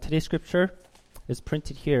today's scripture is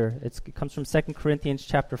printed here. It comes from 2 Corinthians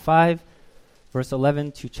chapter 5, verse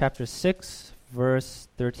 11 to chapter 6, verse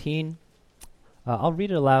 13. I'll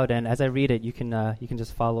read it aloud, and as I read it, you can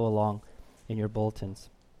just follow along in your bulletins.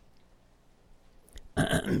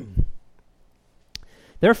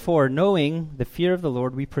 Therefore, knowing the fear of the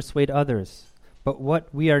Lord, we persuade others. But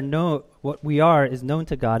what we are is known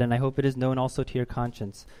to God, and I hope it is known also to your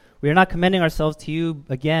conscience. We are not commending ourselves to you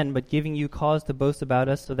again, but giving you cause to boast about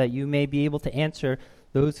us, so that you may be able to answer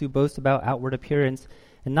those who boast about outward appearance,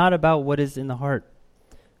 and not about what is in the heart.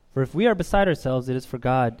 For if we are beside ourselves, it is for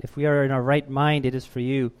God. If we are in our right mind, it is for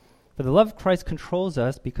you. For the love of Christ controls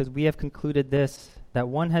us, because we have concluded this, that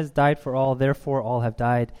one has died for all, therefore all have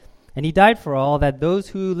died. And he died for all, that those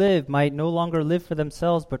who live might no longer live for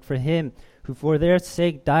themselves, but for him, who for their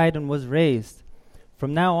sake died and was raised.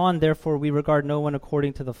 From now on, therefore, we regard no one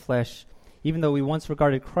according to the flesh. Even though we once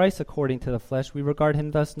regarded Christ according to the flesh, we regard him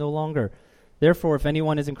thus no longer. Therefore, if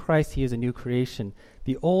anyone is in Christ, he is a new creation.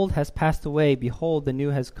 The old has passed away, behold, the new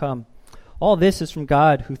has come. All this is from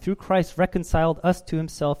God, who through Christ reconciled us to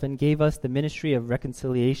himself and gave us the ministry of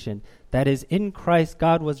reconciliation. That is, in Christ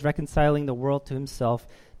God was reconciling the world to himself,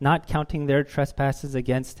 not counting their trespasses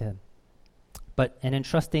against him, and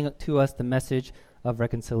entrusting to us the message of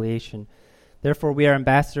reconciliation. Therefore we are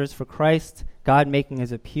ambassadors for Christ, God making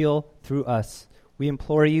his appeal through us. We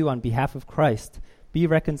implore you on behalf of Christ, be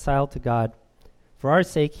reconciled to God. For our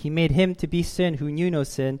sake he made him to be sin who knew no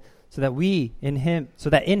sin, so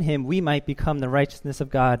that in him we might become the righteousness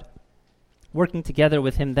of God. Working together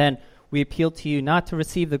with him then, we appeal to you not to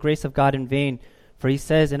receive the grace of God in vain. For he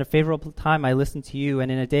says, in a favorable time I listened to you,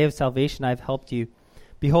 and in a day of salvation I have helped you.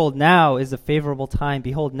 Behold, now is a favorable time.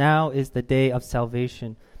 Behold, now is the day of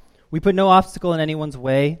salvation. We put no obstacle in anyone's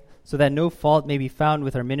way, so that no fault may be found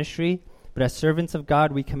with our ministry. But as servants of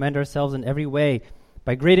God, we commend ourselves in every way,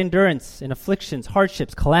 by great endurance in afflictions,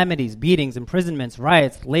 hardships, calamities, beatings, imprisonments,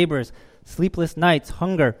 riots, labors, sleepless nights,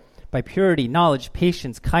 hunger, by purity, knowledge,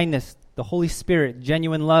 patience, kindness, the Holy Spirit,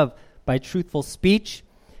 genuine love, by truthful speech,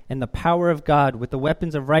 and the power of God, with the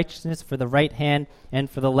weapons of righteousness for the right hand and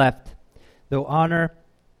for the left. Through honor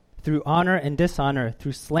and dishonor,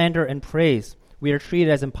 through slander and praise, we are treated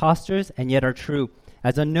as impostors and yet are true,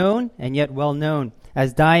 as unknown and yet well known,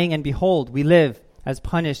 as dying and behold, we live, as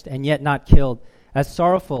punished and yet not killed, as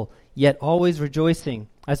sorrowful yet always rejoicing,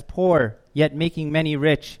 as poor yet making many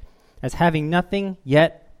rich, as having nothing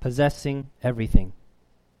yet possessing everything.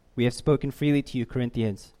 We have spoken freely to you,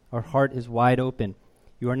 Corinthians. Our heart is wide open.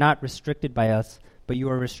 You are not restricted by us, but you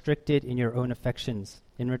are restricted in your own affections.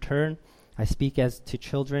 In return, I speak as to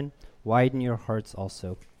children, widen your hearts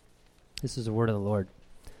also. This is the word of the Lord.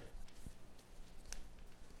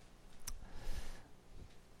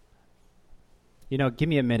 Give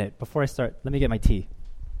me a minute. Before I start, let me get my tea.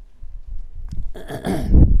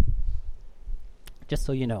 Just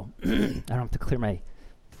so you know, I don't have to clear my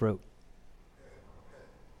throat.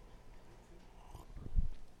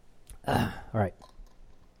 All right.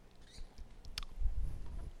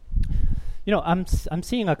 I'm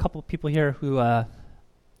seeing a couple people here who,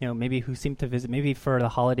 maybe who seem to visit. Maybe for the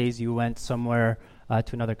holidays you went somewhere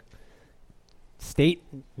to another state,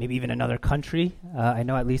 maybe even another country. I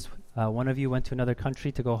know at least one of you went to another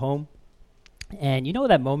country to go home. And you know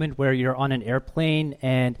that moment where you're on an airplane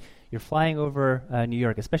and you're flying over New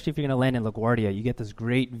York, especially if you're going to land in LaGuardia. You get this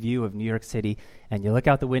great view of New York City, and you look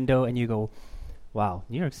out the window and you go, wow,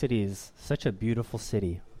 New York City is such a beautiful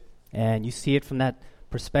city. And you see it from that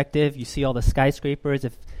perspective. You see all the skyscrapers.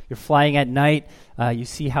 If you're flying at night, you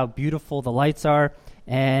see how beautiful the lights are,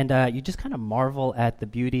 and you just kind of marvel at the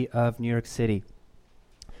beauty of New York City.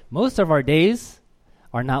 Most of our days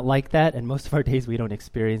are not like that, and most of our days we don't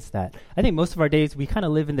experience that. I think most of our days we kind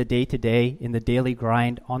of live in the day-to-day, in the daily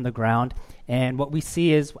grind on the ground, and what we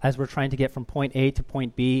see is, as we're trying to get from point A to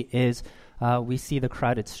point B, is we see the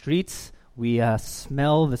crowded streets. We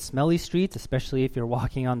smell the smelly streets, especially if you're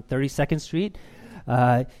walking on 32nd Street.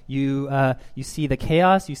 You see the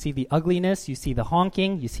chaos, you see the ugliness, you see the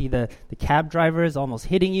honking, you see the cab drivers almost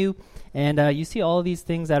hitting you, and you see all of these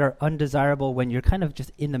things that are undesirable when you're kind of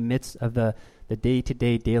just in the midst of the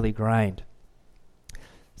day-to-day daily grind.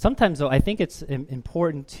 Sometimes, though, I think it's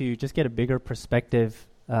important to just get a bigger perspective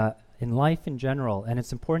in life in general, and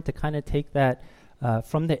it's important to kind of take that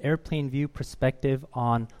from the airplane view perspective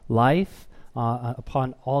on life,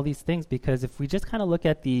 upon all these things, because if we just kind of look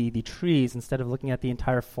at the trees instead of looking at the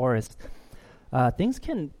entire forest, things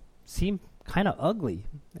can seem kind of ugly,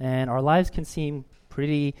 and our lives can seem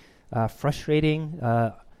pretty frustrating.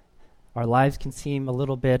 Our lives can seem a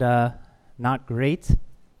little bit not great.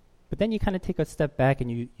 But then you kind of take a step back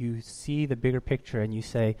and you see the bigger picture and you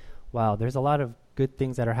say, wow, there's a lot of good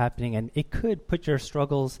things that are happening, and it could put your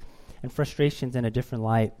struggles and frustrations in a different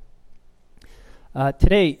light.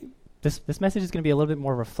 Today, this message is going to be a little bit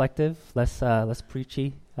more reflective, less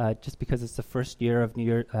preachy, just because it's the first year of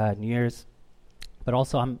New Year's. But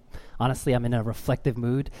also, I'm in a reflective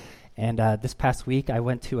mood. And this past week, I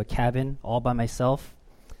went to a cabin all by myself.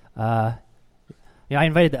 I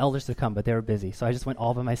invited the elders to come, but they were busy, so I just went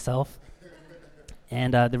all by myself.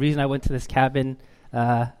 And the reason I went to this cabin,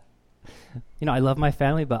 I love my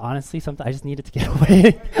family, but honestly, sometimes I just needed to get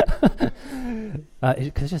away.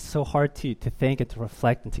 Because it's just so hard to think and to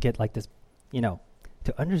reflect and to get like this, to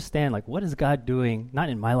understand like what is God doing, not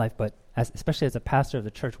in my life, but especially as a pastor of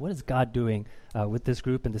the church, what is God doing with this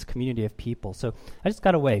group and this community of people? So I just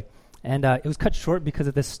got away. And it was cut short because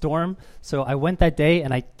of this storm. So I went that day,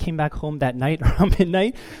 and I came back home that night around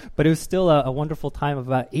midnight. But it was still a wonderful time of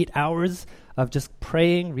about 8 hours of just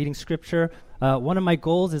praying, reading scripture. One of my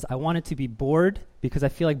goals is I wanted to be bored, because I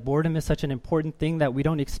feel like boredom is such an important thing that we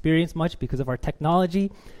don't experience much because of our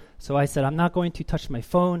technology. So I said, I'm not going to touch my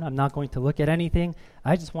phone. I'm not going to look at anything.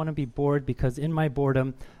 I just want to be bored, because in my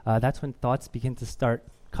boredom, that's when thoughts begin to start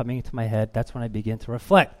coming into my head. That's when I begin to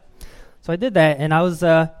reflect. So I did that, and I was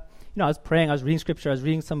I was praying, I was reading scripture, I was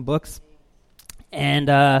reading some books, and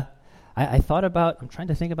I thought about, I'm trying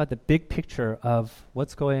to think about the big picture of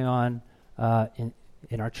what's going on in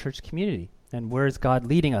our church community, and where is God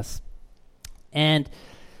leading us. And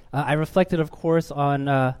I reflected, of course, on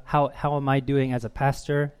how am I doing as a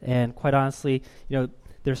pastor, and quite honestly,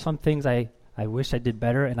 there's some things I wish I did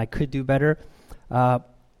better, and I could do better. But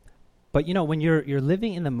when you're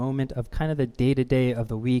living in the moment of kind of the day-to-day of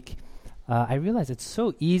the week, I realize it's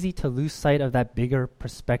so easy to lose sight of that bigger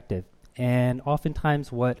perspective. And oftentimes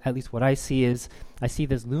what I see is, I see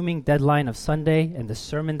this looming deadline of Sunday and the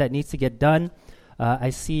sermon that needs to get done.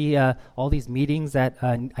 I see all these meetings that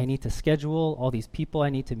I need to schedule, all these people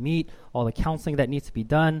I need to meet, all the counseling that needs to be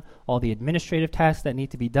done, all the administrative tasks that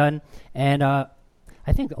need to be done. And I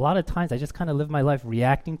think a lot of times I just kind of live my life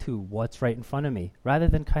reacting to what's right in front of me, rather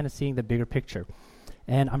than kind of seeing the bigger picture.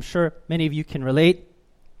 And I'm sure many of you can relate.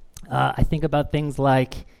 I think about things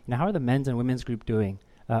like, how are the men's and women's group doing?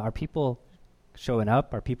 Are people showing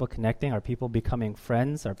up? Are people connecting? Are people becoming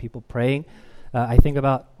friends? Are people praying? I think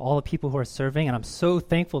about all the people who are serving, and I'm so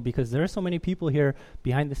thankful, because there are so many people here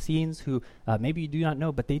behind the scenes who maybe you do not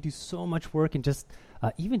know, but they do so much work in just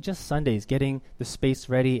even just Sundays, getting the space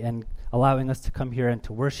ready and allowing us to come here and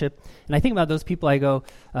to worship. And I think about those people, I go,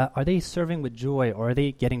 are they serving with joy, or are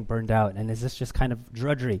they getting burned out? And is this just kind of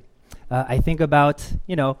drudgery? I think about,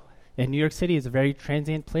 in New York City, it's a very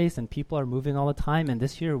transient place, and people are moving all the time. And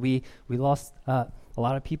this year, we lost a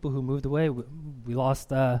lot of people who moved away. We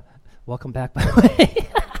lost, welcome back, by the way.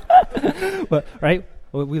 But, right?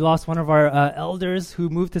 We lost one of our elders who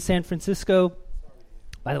moved to San Francisco.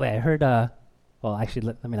 By the way, I heard, actually,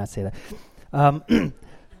 let me not say that.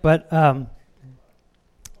 But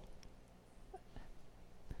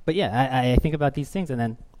yeah, I think about these things, and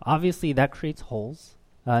then obviously that creates holes.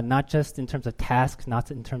 Not just in terms of tasks,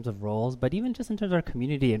 not in terms of roles, but even just in terms of our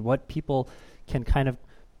community and what people can kind of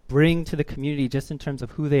bring to the community, just in terms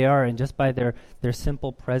of who they are and just by their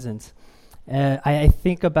simple presence. I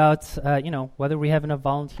think about, whether we have enough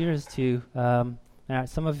volunteers to,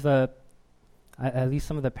 some of the, at least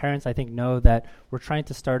some of the parents I think know that we're trying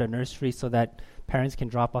to start a nursery so that parents can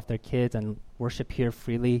drop off their kids and worship here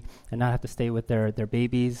freely and not have to stay with their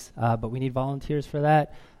babies. But we need volunteers for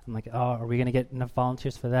that. I'm like, are we going to get enough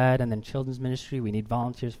volunteers for that? And then children's ministry, we need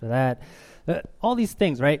volunteers for that. All these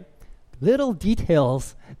things, right? Little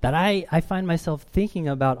details that I find myself thinking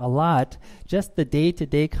about a lot, just the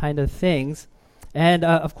day-to-day kind of things. And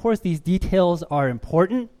of course, these details are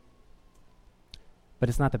important, but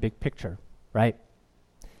it's not the big picture, right?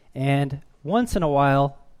 And once in a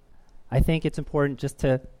while, I think it's important just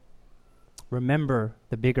to remember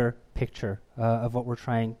the bigger picture of what we're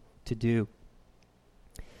trying to do.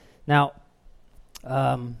 Now,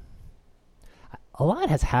 a lot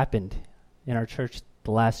has happened in our church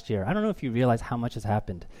the last year. I don't know if you realize how much has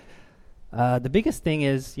happened. The biggest thing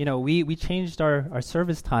is, we changed our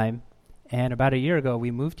service time, and about a year ago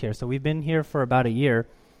we moved here. So we've been here for about a year.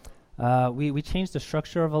 We changed the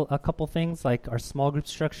structure of a couple things, like our small group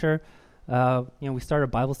structure. We started a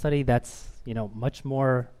Bible study that's, much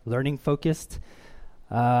more learning focused.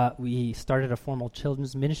 We started a formal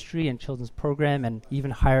children's ministry and children's program, and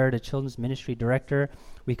even hired a children's ministry director.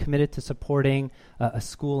 We committed to supporting a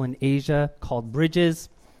school in Asia called Bridges.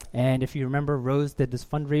 And if you remember, Rose did this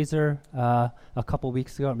fundraiser a couple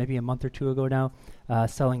weeks ago, or maybe a month or two ago now,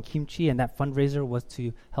 selling kimchi, and that fundraiser was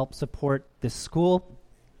to help support this school.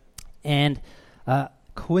 And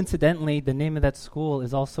coincidentally, the name of that school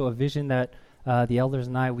is also a vision that the elders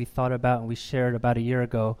and we thought about and we shared about a year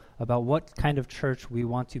ago about what kind of church we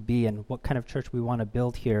want to be and what kind of church we want to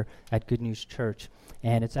build here at Good News Church.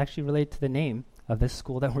 And it's actually related to the name of this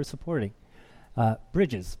school that we're supporting,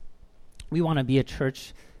 Bridges. We want to be a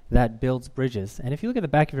church that builds bridges. And if you look at the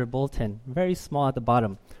back of your bulletin, very small at the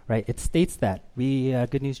bottom, right, it states that we,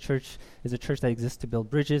 Good News Church, is a church that exists to build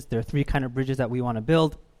bridges. There are 3 kind of bridges that we want to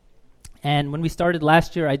build. And when we started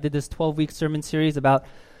last year, I did this 12-week sermon series about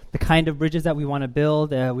the kind of bridges that we want to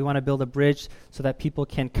build. We want to build a bridge so that people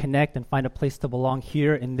can connect and find a place to belong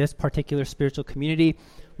here in this particular spiritual community.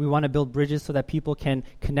 We want to build bridges so that people can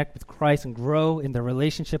connect with Christ and grow in their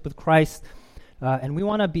relationship with Christ. And we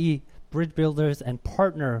want to be bridge builders and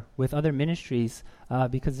partner with other ministries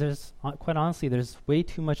because there's, quite honestly, there's way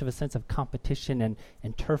too much of a sense of competition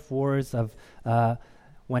and turf wars of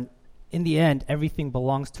when in the end, everything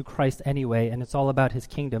belongs to Christ anyway, and it's all about his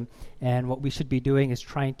kingdom. And what we should be doing is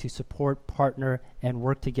trying to support, partner, and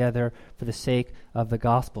work together for the sake of the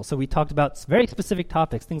gospel. So we talked about very specific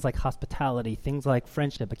topics, things like hospitality, things like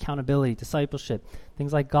friendship, accountability, discipleship,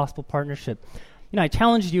 things like gospel partnership. You know, I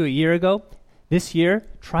challenged you a year ago. This year,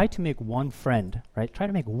 try to make one friend, right? Try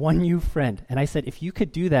to make one new friend. And I said, if you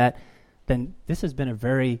could do that, then this has been a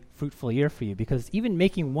very fruitful year for you, because even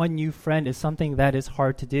making one new friend is something that is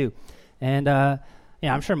hard to do. And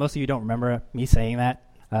I'm sure most of you don't remember me saying that.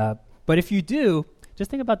 But if you do,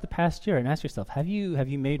 just think about the past year and ask yourself, have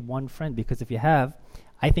you made one friend? Because if you have,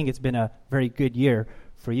 I think it's been a very good year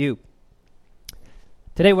for you.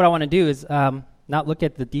 Today, what I want to do is not look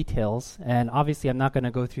at the details. And obviously, I'm not going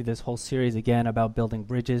to go through this whole series again about building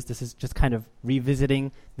bridges. This is just kind of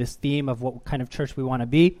revisiting this theme of what kind of church we want to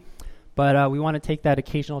be. But we want to take that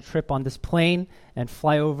occasional trip on this plane and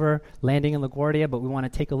fly over, landing in LaGuardia, but we want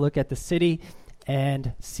to take a look at the city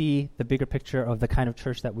and see the bigger picture of the kind of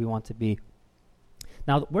church that we want to be.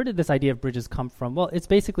 Now, where did this idea of bridges come from? Well, it's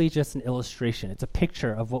basically just an illustration. It's a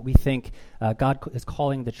picture of what we think God is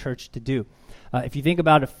calling the church to do. If you think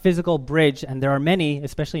about a physical bridge, and there are many,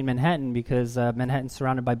 especially in Manhattan, because Manhattan's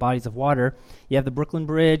surrounded by bodies of water. You have the Brooklyn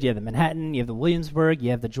Bridge, you have the Manhattan, you have the Williamsburg,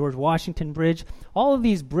 you have the George Washington Bridge. All of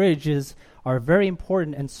these bridges are very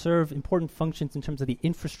important and serve important functions in terms of the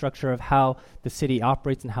infrastructure of how the city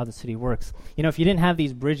operates and how the city works. You know, if you didn't have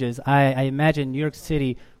these bridges, I imagine New York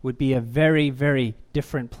City would be a very, very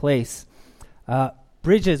different place.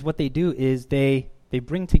 Bridges, what they do is they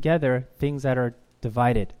bring together things that are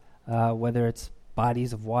divided. Whether it's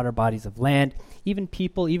bodies of water, bodies of land, even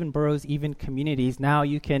people, even boroughs, even communities. Now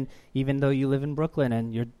you can, even though you live in Brooklyn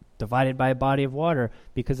and you're divided by a body of water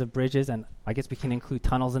because of bridges, and I guess we can include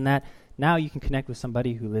tunnels in that, now you can connect with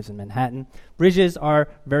somebody who lives in Manhattan. Bridges are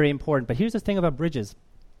very important, but here's the thing about bridges.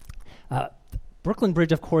 Brooklyn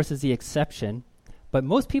Bridge, of course, is the exception, but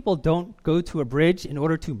most people don't go to a bridge in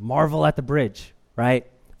order to marvel at the bridge, right?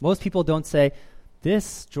 Most people don't say,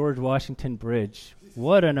 this George Washington Bridge,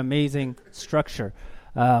 what an amazing structure.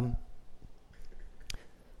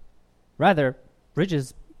 Rather,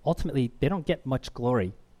 bridges, ultimately, they don't get much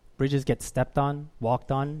glory. Bridges get stepped on,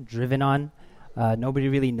 walked on, driven on. Nobody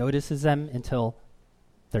really notices them until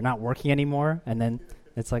they're not working anymore. And then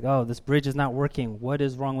it's like, oh, this bridge is not working. What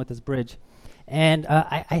is wrong with this bridge? And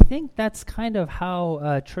I think that's kind of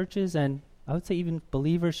how churches and I would say even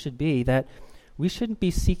believers should be, that we shouldn't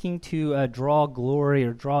be seeking to draw glory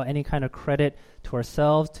or draw any kind of credit to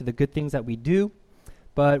ourselves, to the good things that we do,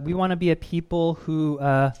 but we want to be a people who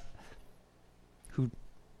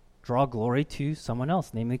draw glory to someone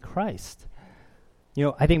else, namely Christ. You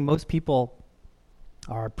know, I think most people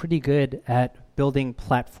are pretty good at building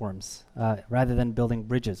platforms rather than building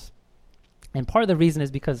bridges. And part of the reason is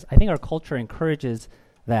because I think our culture encourages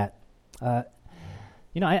that.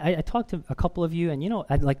 I talked to a couple of you, and,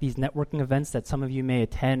 at like these networking events that some of you may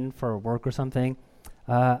attend for work or something.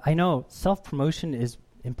 I know self-promotion is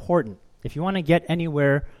important. If you want to get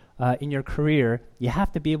anywhere in your career, you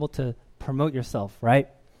have to be able to promote yourself, right?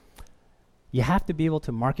 You have to be able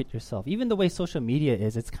to market yourself. Even the way social media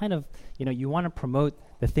is, it's kind of, you want to promote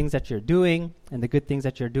the things that you're doing and the good things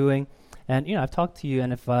that you're doing. And, I've talked to you,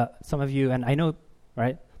 and if some of you, and I know,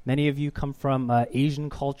 right, many of you come from Asian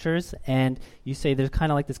cultures, and you say there's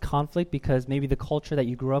kind of like this conflict because maybe the culture that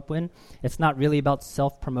you grew up in, it's not really about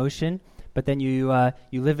self-promotion, but then you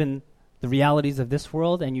live in the realities of this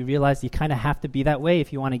world, and you realize you kind of have to be that way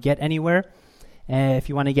if you want to get anywhere, if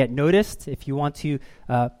you want to get noticed, if you want to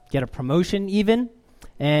get a promotion even,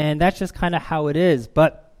 and that's just kind of how it is.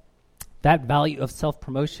 But that value of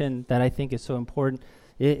self-promotion that I think is so important,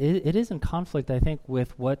 it is in conflict, I think,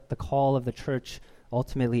 with what the call of the church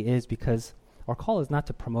ultimately is, because our call is not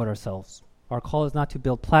to promote ourselves. Our call is not to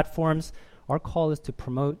build platforms. Our call is to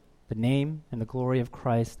promote the name and the glory of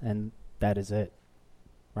Christ, and that is it,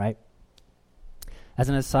 right? As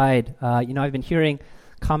an aside, I've been hearing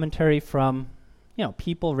commentary from,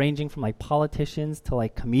 people ranging from like politicians to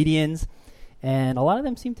like comedians, and a lot of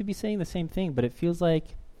them seem to be saying the same thing, but it feels like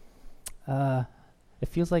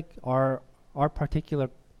our particular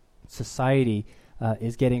society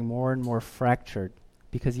is getting more and more fractured,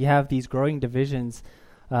 because you have these growing divisions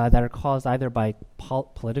that are caused either by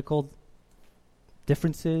political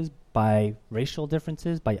differences, by racial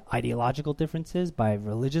differences, by ideological differences, by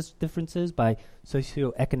religious differences, by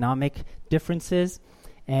socioeconomic differences.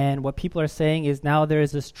 And what people are saying is now there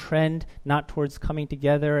is this trend not towards coming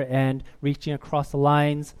together and reaching across the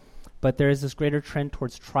lines, but there is this greater trend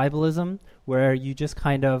towards tribalism, where you just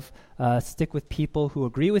kind of stick with people who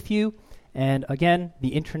agree with you. And again, the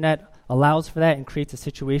internet allows for that and creates a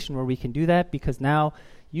situation where we can do that, because now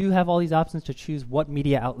you have all these options to choose what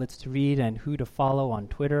media outlets to read and who to follow on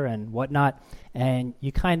Twitter and whatnot. And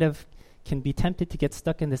you kind of can be tempted to get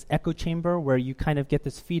stuck in this echo chamber where you kind of get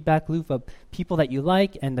this feedback loop of people that you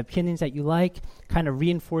like and the opinions that you like, kind of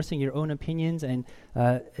reinforcing your own opinions. And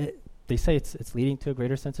they say it's leading to a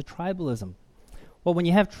greater sense of tribalism. Well, when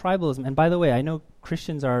you have tribalism, and by the way, I know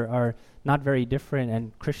Christians are not very different,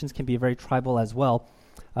 and Christians can be very tribal as well.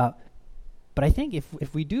 But I think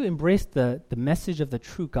if we do embrace the message of the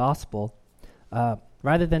true gospel,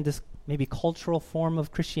 rather than this maybe cultural form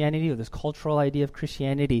of Christianity or this cultural idea of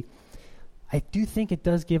Christianity, I do think it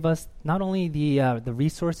does give us not only the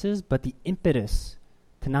resources, but the impetus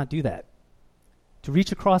to not do that. To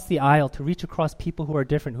reach across the aisle, to reach across people who are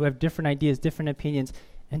different, who have different ideas, different opinions,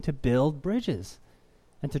 and to build bridges,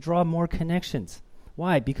 and to draw more connections.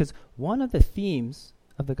 Why? Because one of the themes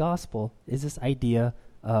of the gospel is this idea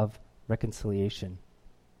of reconciliation.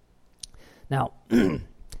 Now,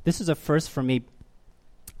 this is a first for me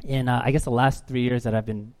in, I guess, the last 3 years that I've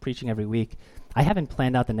been preaching every week. I haven't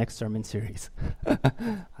planned out the next sermon series.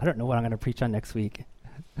 I don't know what I'm going to preach on next week.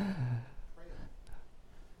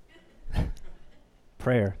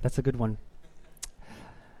 Prayer. That's a good one.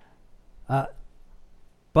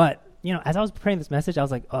 But, as I was preparing this message, I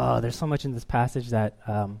was like, oh, there's so much in this passage that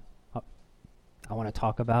I want to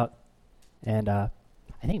talk about. And I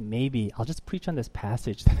think maybe I'll just preach on this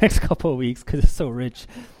passage the next couple of weeks because it's so rich.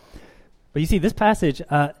 But you see, this passage,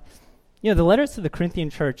 the letters to the Corinthian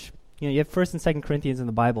church, you have 1st and 2nd Corinthians in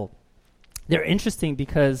the Bible. They're interesting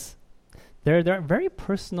because they're very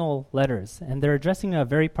personal letters, and they're addressing a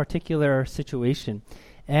very particular situation.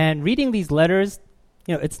 And reading these letters,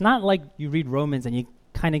 it's not like you read Romans and you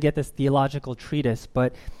kind of get this theological treatise,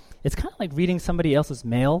 but it's kind of like reading somebody else's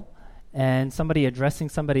mail and somebody addressing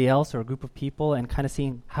somebody else or a group of people and kind of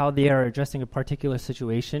seeing how they are addressing a particular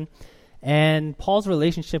situation. And Paul's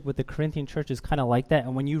relationship with the Corinthian church is kind of like that.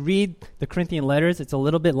 And when you read the Corinthian letters, it's a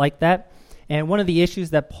little bit like that. And one of the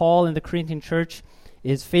issues that Paul and the Corinthian church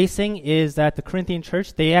is facing is that the Corinthian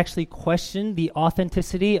church, they actually question the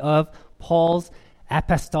authenticity of Paul's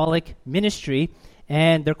apostolic ministry,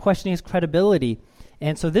 and they're questioning his credibility.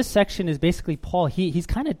 And so this section is basically Paul. He's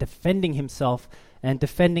kind of defending himself and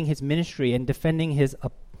defending his ministry and defending his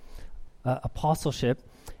apostleship.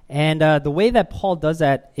 And the way that Paul does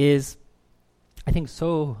that is, I think,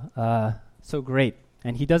 so great.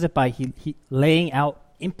 And he does it by he laying out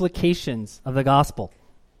implications of the gospel.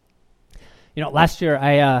 Last year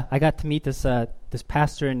I got to meet this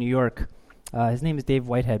pastor in New York. His name is Dave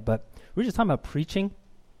Whitehead, but we were just talking about preaching.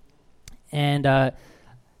 And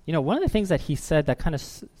one of the things that he said that kind of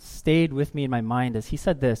stayed with me in my mind is he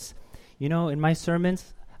said this, in my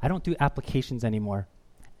sermons, I don't do applications anymore.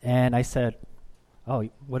 And I said, oh,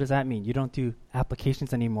 what does that mean? You don't do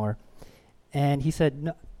applications anymore? And he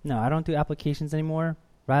said, no, I don't do applications anymore.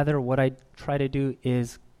 Rather, what I try to do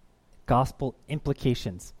is gospel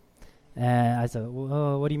implications. And I said,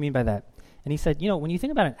 well, what do you mean by that? And he said, when you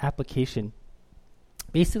think about an application,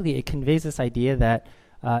 basically it conveys this idea that,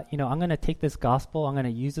 I'm going to take this gospel, I'm going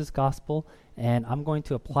to use this gospel, and I'm going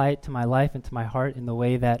to apply it to my life and to my heart in the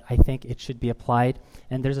way that I think it should be applied.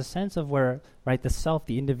 And there's a sense of where, right, the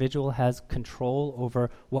individual has control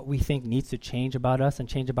over what we think needs to change about us and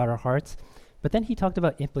change about our hearts. But then he talked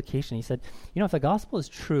about implication. He said, if the gospel is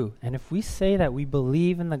true, and if we say that we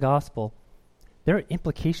believe in the gospel, there are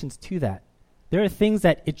implications to that. There are things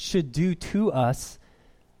that it should do to us,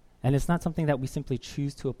 and it's not something that we simply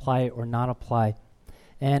choose to apply or not apply.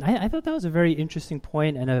 And I thought that was a very interesting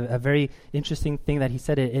point and a very interesting thing that he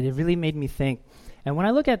said. It really made me think. And when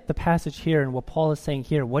I look at the passage here and what Paul is saying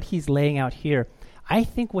here, what he's laying out here, I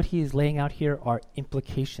think what he is laying out here are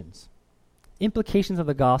implications. Implications of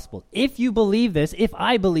the gospel. If you believe this, if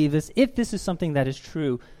I believe this, if this is something that is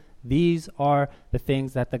true, these are the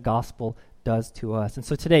things that the gospel does to us. And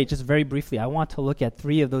so today, just very briefly, I want to look at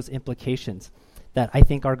 3 of those implications that I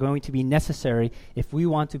think are going to be necessary if we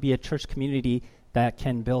want to be a church community that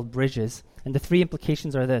can build bridges. And the 3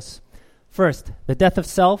 implications are this. First, the death of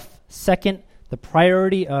self. Second, the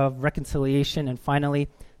priority of reconciliation. And finally,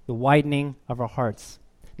 the widening of our hearts.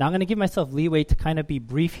 Now, I'm going to give myself leeway to kind of be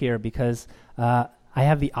brief here because I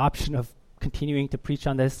have the option of continuing to preach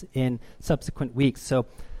on this in subsequent weeks. So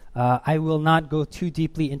I will not go too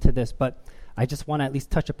deeply into this, but I just want to at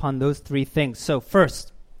least touch upon those 3 things. So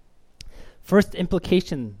first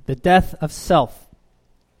implication, the death of self.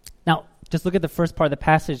 Now, just look at the first part of the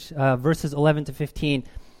passage, verses 11 to 15.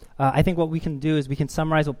 I think what we can do is we can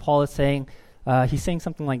summarize what Paul is saying. He's saying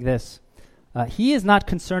something like this. He is not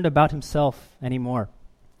concerned about himself anymore.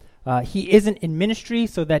 He isn't in ministry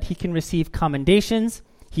so that he can receive commendations.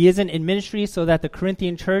 He isn't in ministry so that the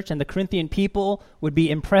Corinthian church and the Corinthian people would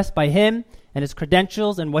be impressed by him and his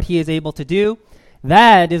credentials and what he is able to do.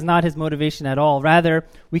 That is not his motivation at all. Rather,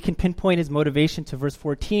 we can pinpoint his motivation to verse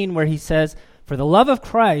 14 where he says, "For the love of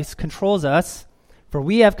Christ controls us, for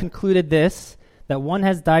we have concluded this, that one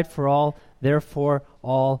has died for all, therefore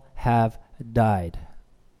all have died."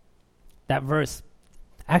 That verse,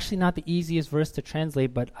 actually not the easiest verse to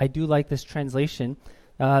translate, but I do like this translation.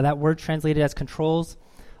 That word translated as controls,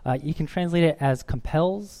 you can translate it as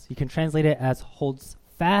compels, you can translate it as holds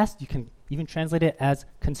fast, you can even translate it as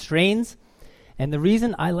constrains. And the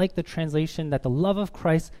reason I like the translation that the love of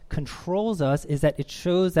Christ controls us is that it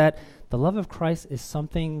shows that the love of Christ is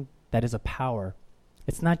something that is a power.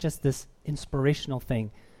 It's not just this inspirational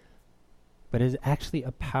thing, but it is actually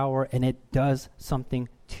a power and it does something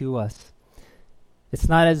to us. It's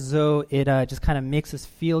not as though it just kind of makes us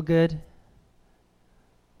feel good,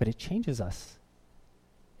 but it changes us.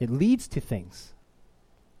 It leads to things.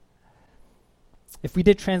 If we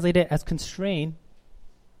did translate it as constrain,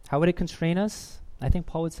 how would it constrain us? I think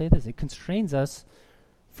Paul would say this. It constrains us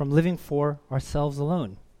from living for ourselves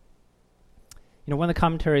alone. You know, one of the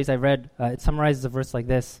commentaries I read, it summarizes a verse like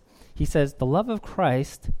this. He says, "The love of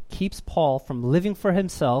Christ keeps Paul from living for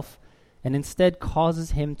himself and instead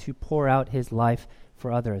causes him to pour out his life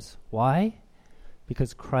for others." Why?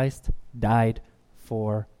 Because Christ died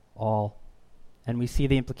for all. And we see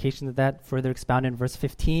the implication of that further expounded in verse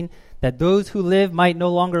 15, that those who live might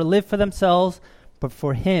no longer live for themselves, but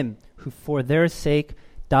for him who for their sake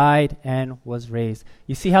died and was raised.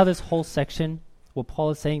 You see how this whole section, what Paul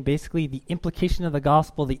is saying, basically the implication of the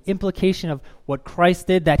gospel, the implication of what Christ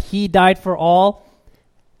did, that he died for all,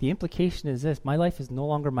 the implication is this: my life is no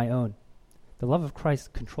longer my own. The love of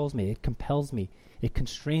Christ controls me. It compels me. It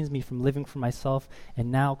constrains me from living for myself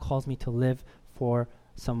and now calls me to live for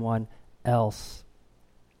someone else.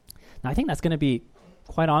 Now, I think that's going to be,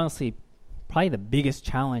 quite honestly, probably the biggest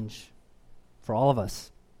challenge for all of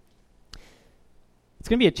us. It's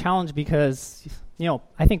going to be a challenge because, you know,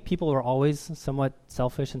 I think people are always somewhat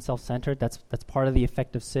selfish and self-centered. That's part of the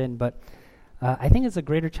effect of sin. But I think it's a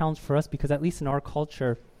greater challenge for us because, at least in our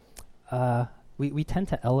culture, we tend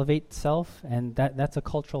to elevate self, and that's a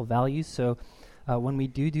cultural value. So when we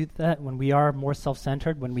do that, when we are more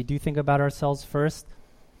self-centered, when we do think about ourselves first,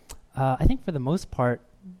 I think for the most part,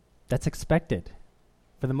 that's expected.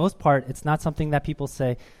 For the most part, it's not something that people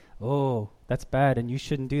say, "Oh, that's bad, and you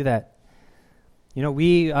shouldn't do that." You know,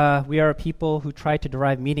 we are a people who try to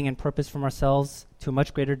derive meaning and purpose from ourselves to a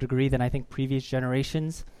much greater degree than I think previous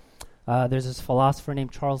generations. There's this philosopher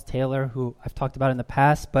named Charles Taylor who I've talked about in the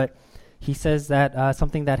past, but he says that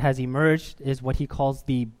something that has emerged is what he calls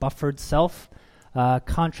the buffered self,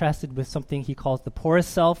 contrasted with something he calls the porous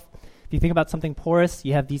self. If you think about something porous,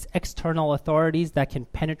 you have these external authorities that can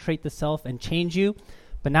penetrate the self and change you.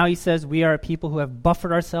 But now he says we are a people who have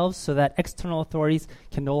buffered ourselves so that external authorities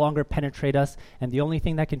can no longer penetrate us, and the only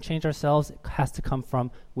thing that can change ourselves has to come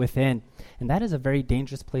from within. And that is a very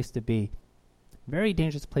dangerous place to be. Very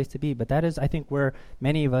dangerous place to be, but that is, I think, where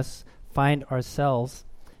many of us find ourselves.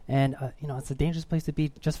 And, it's a dangerous place to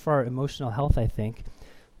be just for our emotional health, I think.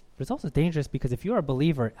 But it's also dangerous because if you are a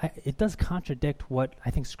believer, it does contradict what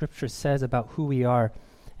I think Scripture says about who we are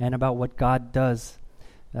and about what God does.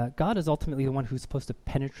 God is ultimately the one who's supposed to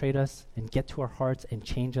penetrate us and get to our hearts and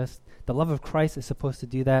change us. The love of Christ is supposed to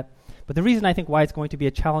do that. But the reason I think why it's going to be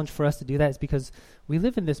a challenge for us to do that is because we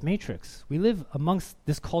live in this matrix. We live amongst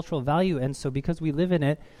this cultural value, and so because we live in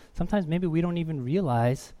it, sometimes maybe we don't even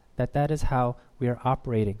realize that that is how we are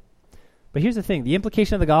operating. But here's the thing. The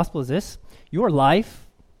implication of the gospel is this. Your life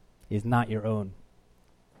is not your own.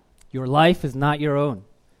 Your life is not your own.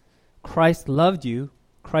 Christ loved you.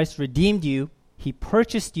 Christ redeemed you. He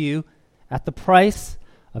purchased you at the price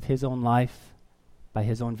of his own life by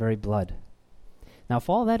his own very blood. Now, if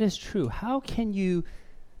all that is true, how can you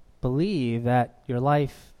believe that your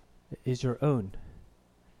life is your own?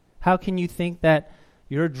 How can you think that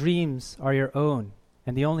your dreams are your own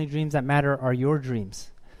and the only dreams that matter are your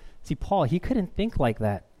dreams? See, Paul, he couldn't think like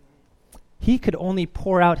that. He could only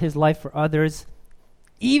pour out his life for others,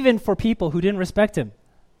 even for people who didn't respect him,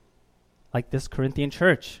 like this Corinthian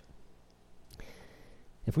church.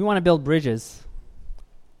 If we want to build bridges,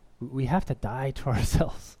 we have to die to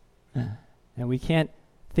ourselves. And we can't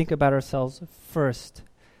think about ourselves first,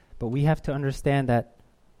 but we have to understand that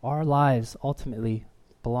our lives ultimately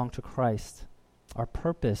belong to Christ. Our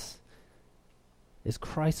purpose is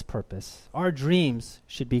Christ's purpose. Our dreams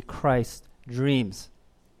should be Christ's dreams.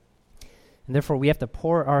 And therefore, we have to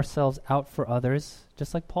pour ourselves out for others,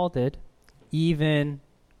 just like Paul did, even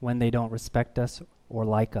when they don't respect us or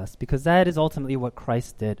like us, because that is ultimately what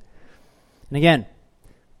Christ did. And again,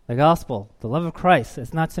 the gospel, the love of Christ,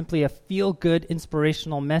 it's not simply a feel-good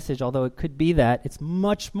inspirational message, although it could be that. It's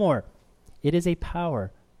much more. It is a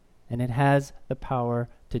power, and it has the power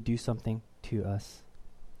to do something to us.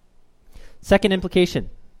 Second implication,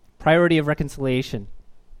 priority of reconciliation.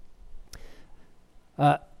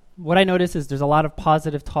 What I notice is there's a lot of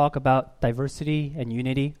positive talk about diversity and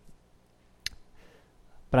unity.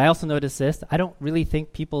 But I also notice this. I don't really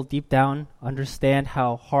think people deep down understand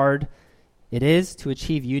how hard it is to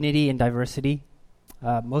achieve unity and diversity.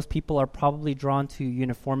 Most people are probably drawn to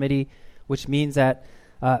uniformity, which means that,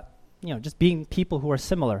 just being people who are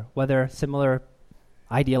similar, whether similar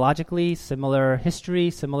ideologically, similar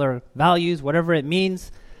history, similar values, whatever it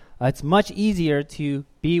means, it's much easier to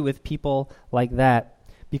be with people like that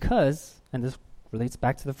because, and this relates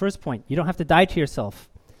back to the first point, you don't have to die to yourself.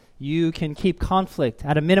 You can keep conflict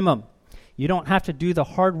at a minimum. You don't have to do the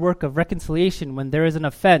hard work of reconciliation when there is an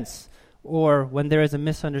offense or when there is a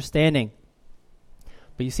misunderstanding.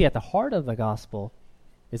 But you see, at the heart of the gospel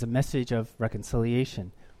is a message of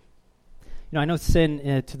reconciliation. I know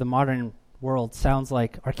sin to the modern world sounds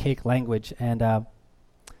like archaic language, and the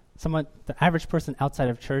average person outside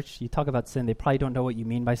of church, you talk about sin, they probably don't know what you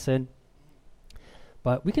mean by sin.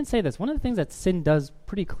 But we can say this. One of the things that sin does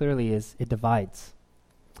pretty clearly is it divides.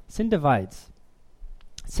 Sin divides.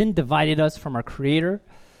 Sin divided us from our Creator.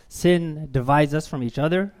 Sin divides us from each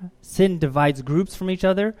other. Sin divides groups from each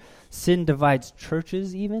other. Sin divides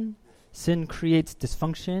churches even. Sin creates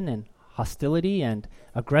dysfunction and hostility and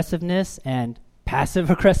aggressiveness and passive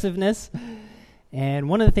aggressiveness. And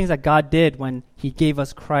one of the things that God did when he gave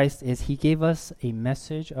us Christ is he gave us a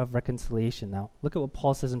message of reconciliation. Now, look at what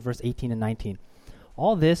Paul says in verse 18 and 19.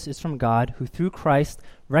 All this is from God, who through Christ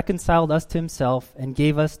reconciled us to himself and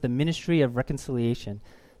gave us the ministry of reconciliation.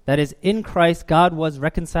 That is, in Christ, God was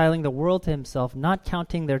reconciling the world to himself, not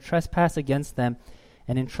counting their trespass against them,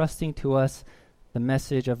 and entrusting to us the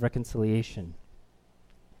message of reconciliation.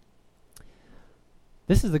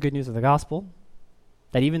 This is the good news of the gospel,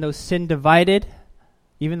 that even though sin divided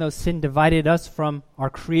us from our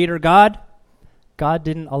Creator God, God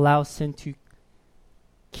didn't allow sin to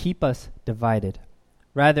keep us divided.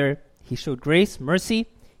 Rather, he showed grace, mercy.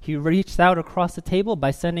 He reached out across the table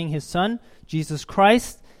by sending his Son, Jesus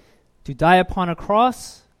Christ, to die upon a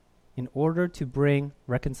cross in order to bring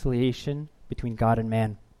reconciliation between God and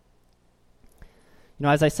man.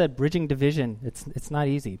 As I said, bridging division, it's not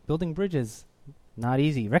easy. Building bridges, not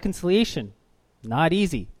easy. Reconciliation, not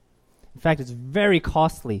easy. In fact, it's very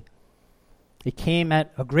costly. It came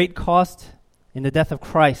at a great cost in the death of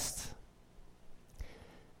Christ.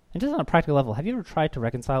 And just on a practical level, have you ever tried to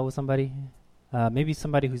reconcile with somebody? Maybe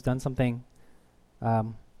somebody who's done something,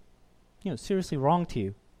 seriously wrong to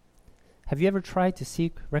you. Have you ever tried to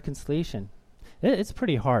seek reconciliation? It's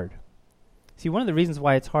pretty hard. See, one of the reasons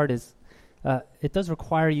why it's hard is it does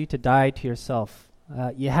require you to die to yourself.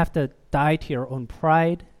 You have to die to your own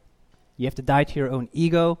pride. You have to die to your own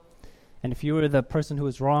ego. And if you were the person who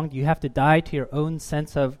was wronged, you have to die to your own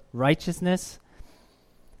sense of righteousness.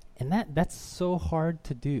 And that's so hard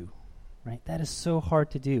to do, right? That is so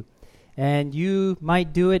hard to do. And you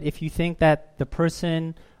might do it if you think that the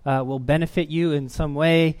person will benefit you in some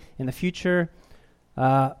way in the future.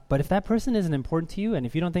 But if that person isn't important to you, and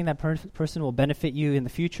if you don't think that person will benefit you in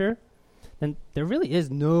the future, then there really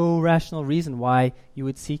is no rational reason why you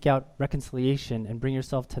would seek out reconciliation and bring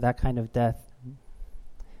yourself to that kind of death.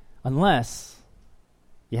 Unless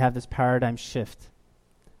you have this paradigm shift.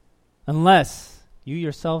 Unless you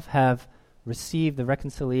yourself have receive the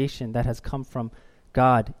reconciliation that has come from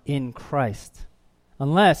God in Christ.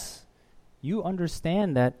 Unless you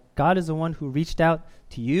understand that God is the one who reached out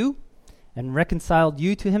to you and reconciled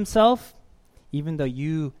you to himself, even though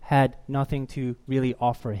you had nothing to really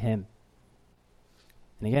offer him.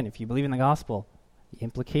 And again, if you believe in the gospel, the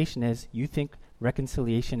implication is you think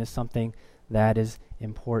reconciliation is something that is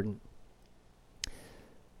important.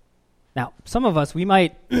 Now, some of us, we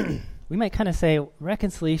might kind of say,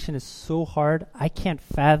 reconciliation is so hard, I can't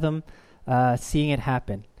fathom seeing it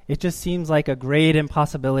happen. It just seems like a great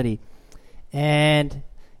impossibility. And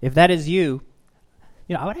if that is you,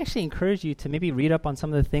 I would actually encourage you to maybe read up on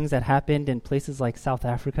some of the things that happened in places like South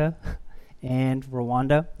Africa and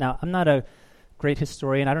Rwanda. Now, I'm not a great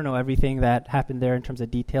historian. I don't know everything that happened there in terms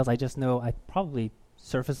of details. I just know probably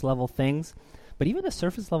surface level things. But even the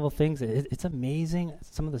surface level things, it's amazing,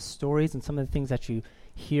 some of the stories and some of the things that you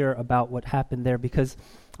hear about what happened there. Because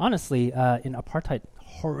honestly, in apartheid,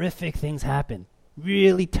 horrific things happen.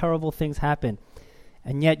 Really terrible things happen.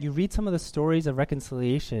 And yet you read some of the stories of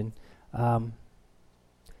reconciliation,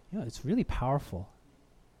 it's really powerful.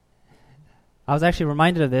 I was actually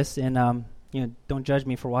reminded of this in, don't judge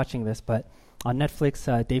me for watching this, but on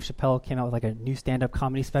Netflix, Dave Chappelle came out with like a new stand-up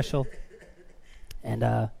comedy special. And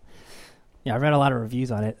I read a lot of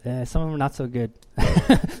reviews on it. Some of them were not so good.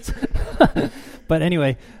 But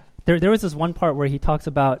anyway, there was this one part where he talks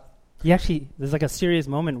about, there's like a serious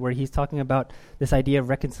moment where he's talking about this idea of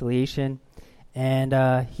reconciliation.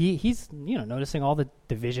 And he's noticing all the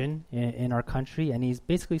division in our country, and he's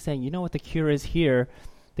basically saying, what the cure is here?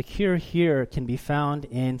 The cure here can be found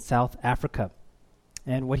in South Africa.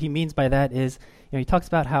 And what he means by that is, he talks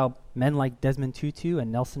about how men like Desmond Tutu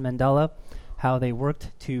and Nelson Mandela, how they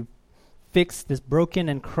worked to fix this broken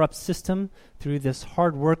and corrupt system through this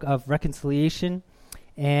hard work of reconciliation.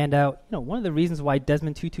 And one of the reasons why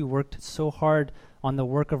Desmond Tutu worked so hard on the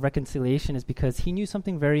work of reconciliation is because he knew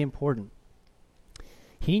something very important.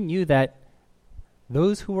 He knew that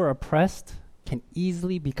those who were oppressed can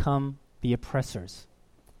easily become the oppressors.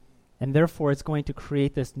 And therefore, it's going to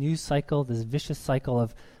create this new cycle, this vicious cycle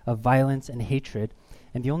of violence and hatred.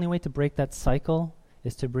 And the only way to break that cycle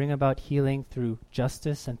is to bring about healing through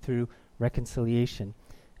justice and through reconciliation.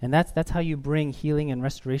 And that's how you bring healing and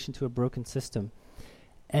restoration to a broken system.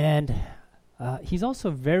 And he's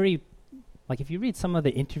also very, if you read some of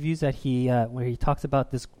the interviews that where he talks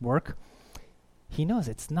about this work, he knows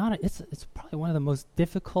it's probably one of the most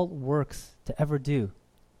difficult works to ever do.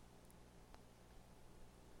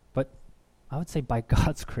 But I would say by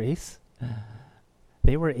God's grace,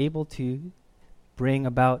 they were able to bring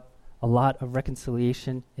about a lot of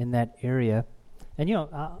reconciliation in that area. And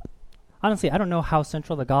honestly, I don't know how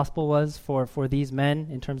central the gospel was for these men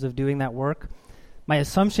in terms of doing that work. My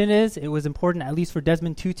assumption is it was important at least for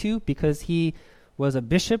Desmond Tutu because he was a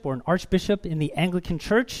bishop or an archbishop in the Anglican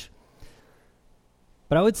Church.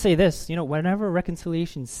 But I would say this, whenever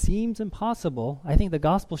reconciliation seems impossible, I think the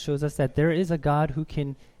gospel shows us that there is a God who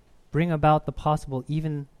can bring about the possible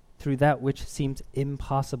even through that which seems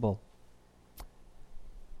impossible.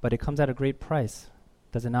 But it comes at a great price,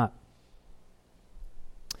 does it not?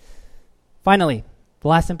 Finally, the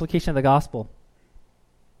last implication of the gospel.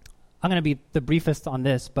 I'm going to be the briefest on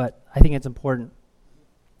this, but I think it's important.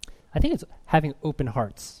 I think it's having open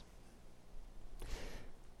hearts.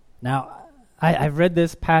 Now, I've read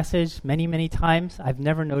this passage many, many times. I've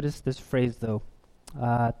never noticed this phrase, though,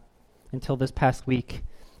 until this past week.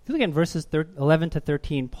 If you look at verses 11 to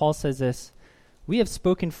 13, Paul says this, "We have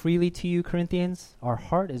spoken freely to you, Corinthians. Our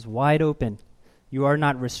heart is wide open. You are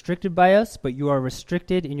not restricted by us, but you are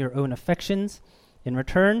restricted in your own affections. In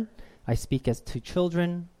return, I speak as to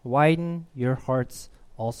children. Widen your hearts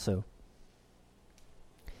also."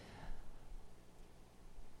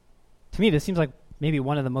 To me, this seems like maybe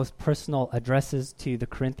one of the most personal addresses to the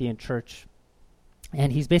Corinthian church.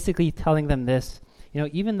 And he's basically telling them this,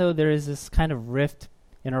 even though there is this kind of rift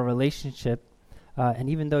in our relationship, and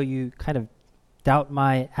even though you kind of doubt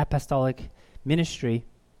my apostolic ministry,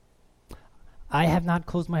 I have not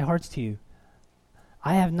closed my hearts to you.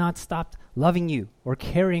 I have not stopped loving you or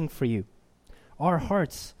caring for you. Our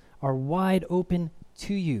hearts are wide open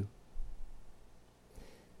to you.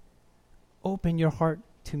 Open your heart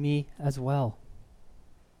to me as well.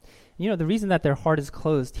 The reason that their heart is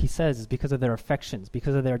closed, he says, is because of their affections,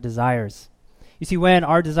 because of their desires. You see, when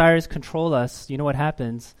our desires control us, you know what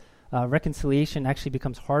happens? Reconciliation actually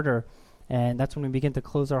becomes harder, and that's when we begin to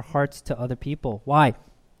close our hearts to other people. Why?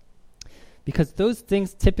 Because those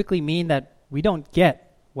things typically mean that we don't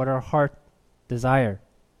get what our heart desire.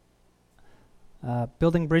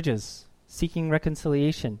 Building bridges, seeking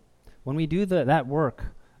reconciliation. When we do that work,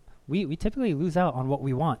 we typically lose out on what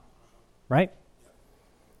we want, right?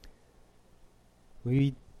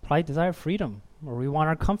 We probably desire freedom, or we want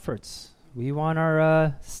our comforts. We want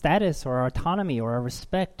our status or our autonomy or our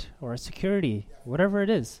respect or our security, whatever it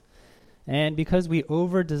is. And because we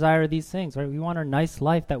over-desire these things, right, we want our nice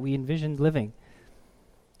life that we envisioned living.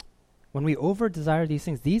 When we over-desire these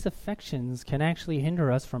things, these affections can actually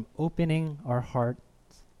hinder us from opening our hearts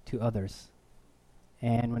to others.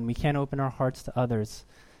 And when we can't open our hearts to others,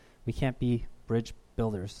 we can't be bridge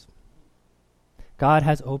builders. God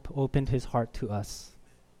has opened his heart to us,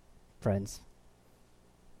 friends.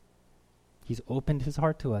 He's opened his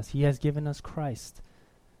heart to us. He has given us Christ.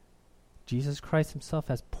 Jesus Christ himself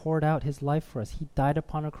has poured out his life for us. He died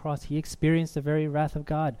upon a cross. He experienced the very wrath of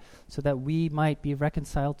God so that we might be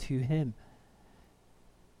reconciled to him.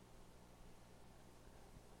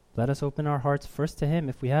 Let us open our hearts first to him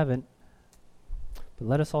if we haven't, but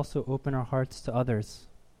let us also open our hearts to others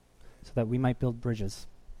so that we might build bridges.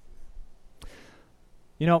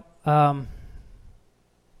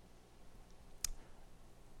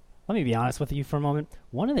 Let me be honest with you for a moment.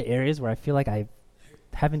 One of the areas where I feel like I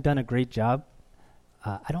haven't done a great job,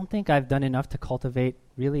 I don't think I've done enough to cultivate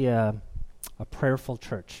really a prayerful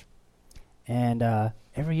church. And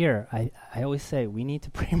every year, I always say, we need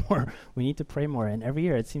to pray more. We need to pray more. And every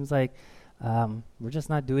year, it seems like we're just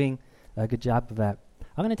not doing a good job of that.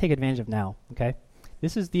 I'm going to take advantage of now, okay?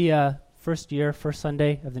 This is the first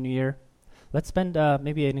Sunday of the new year. Let's spend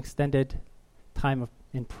maybe an extended time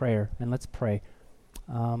in prayer, and let's pray.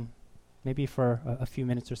 Maybe for a few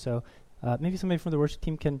minutes or so. Maybe somebody from the worship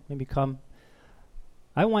team can maybe come.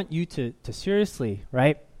 I want you to seriously,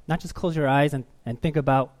 right, not just close your eyes and think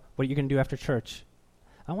about what you're going to do after church.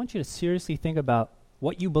 I want you to seriously think about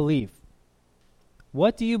what you believe.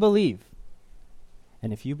 What do you believe?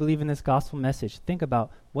 And if you believe in this gospel message, think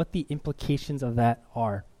about what the implications of that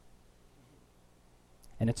are.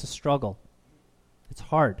 And it's a struggle. It's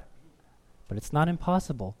hard, but it's not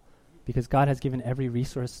impossible because God has given every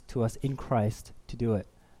resource to us in Christ to do it.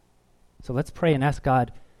 So let's pray and ask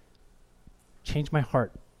God, change my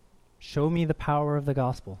heart. Show me the power of the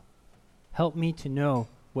gospel. Help me to know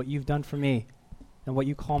what you've done for me and what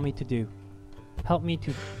you call me to do. Help me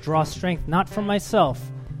to draw strength, not from myself,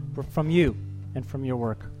 but from you and from your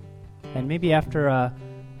work. And maybe after a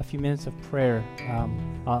few minutes of prayer,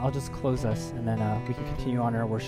 I'll just close us, and then we can continue on our worship.